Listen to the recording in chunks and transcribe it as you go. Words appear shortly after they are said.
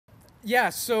Yeah,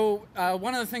 so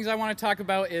one of the things I want to talk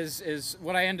about is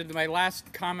what I ended my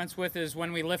last comments with is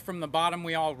when we lift from the bottom,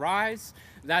 we all rise.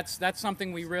 That's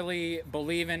something we really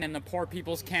believe in the Poor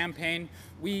People's Campaign.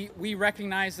 We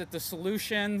recognize that the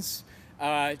solutions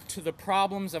to the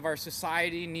problems of our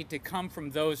society need to come from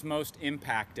those most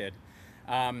impacted.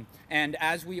 And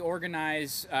as we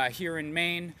organize here in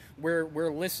Maine,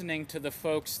 we're listening to the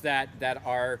folks that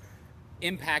are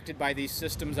impacted by these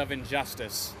systems of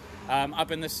injustice. Up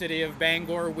in the city of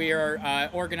Bangor, we are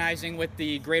organizing with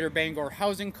the Greater Bangor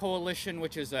Housing Coalition,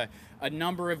 which is a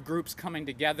number of groups coming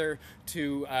together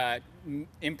to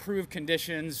improve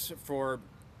conditions for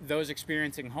those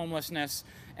experiencing homelessness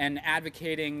and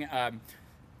advocating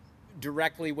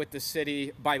directly with the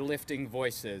city by lifting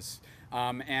voices.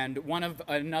 And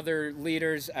another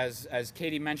leaders, as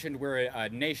Katie mentioned, we're a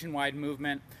nationwide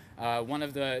movement. One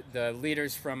of the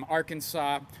leaders from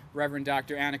Arkansas, Reverend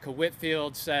Dr. Annika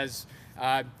Whitfield, says,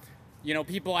 you know,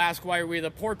 people ask, why are we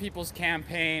the Poor People's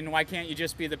Campaign? Why can't you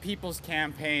just be the People's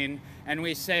Campaign? And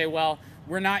we say, well,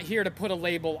 we're not here to put a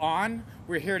label on,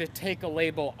 we're here to take a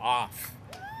label off.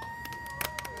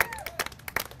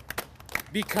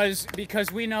 Because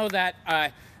we know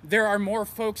that there are more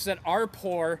folks that are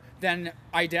poor than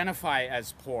identify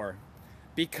as poor,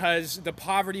 because the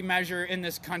poverty measure in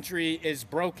this country is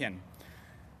broken.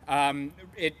 In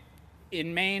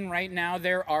Maine right now,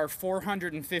 there are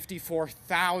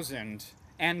 454,000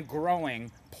 and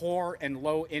growing poor and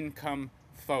low-income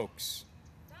folks.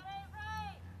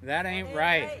 That ain't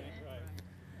right.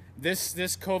 This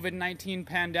COVID-19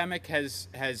 pandemic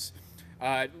has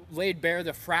laid bare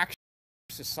the fracture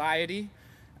of society,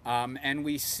 and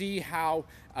we see how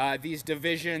these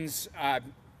divisions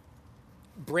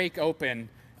break open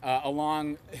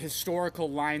along historical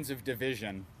lines of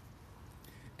division.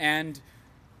 And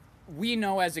we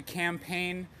know as a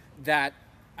campaign that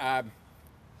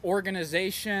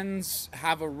organizations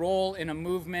have a role in a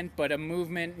movement, but a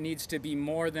movement needs to be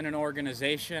more than an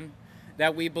organization,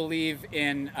 that we believe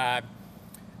in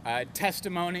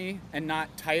testimony and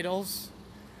not titles,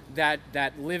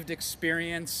 that lived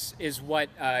experience is what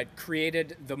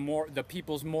created the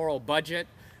people's moral budget,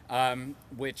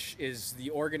 which is the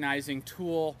organizing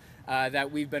tool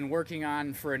that we've been working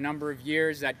on for a number of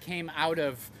years, that came out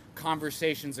of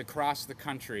conversations across the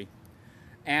country.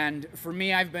 And for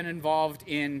me, I've been involved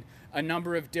in a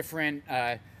number of different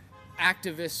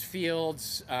activist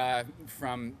fields,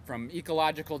 from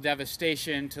ecological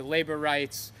devastation to labor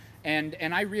rights, and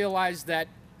I realized that,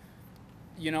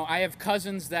 you know, I have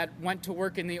cousins that went to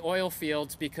work in the oil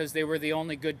fields because they were the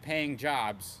only good paying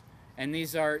jobs. And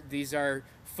these are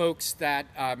folks that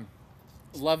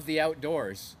love the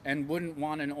outdoors and wouldn't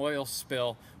want an oil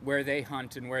spill where they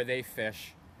hunt and where they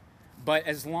fish. But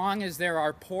as long as there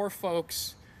are poor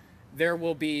folks, there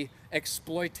will be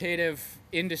exploitative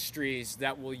industries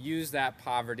that will use that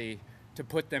poverty to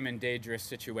put them in dangerous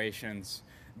situations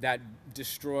that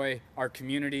destroy our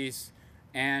communities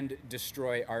and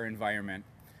destroy our environment.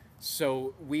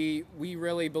 So we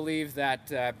really believe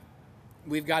that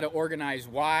we've got to organize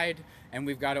wide and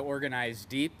we've got to organize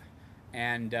deep,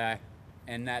 and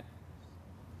that,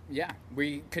 yeah,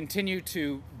 we continue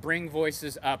to bring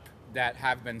voices up that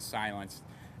have been silenced.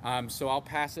 So I'll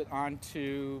pass it on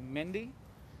to Mindy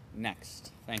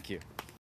next. Thank you.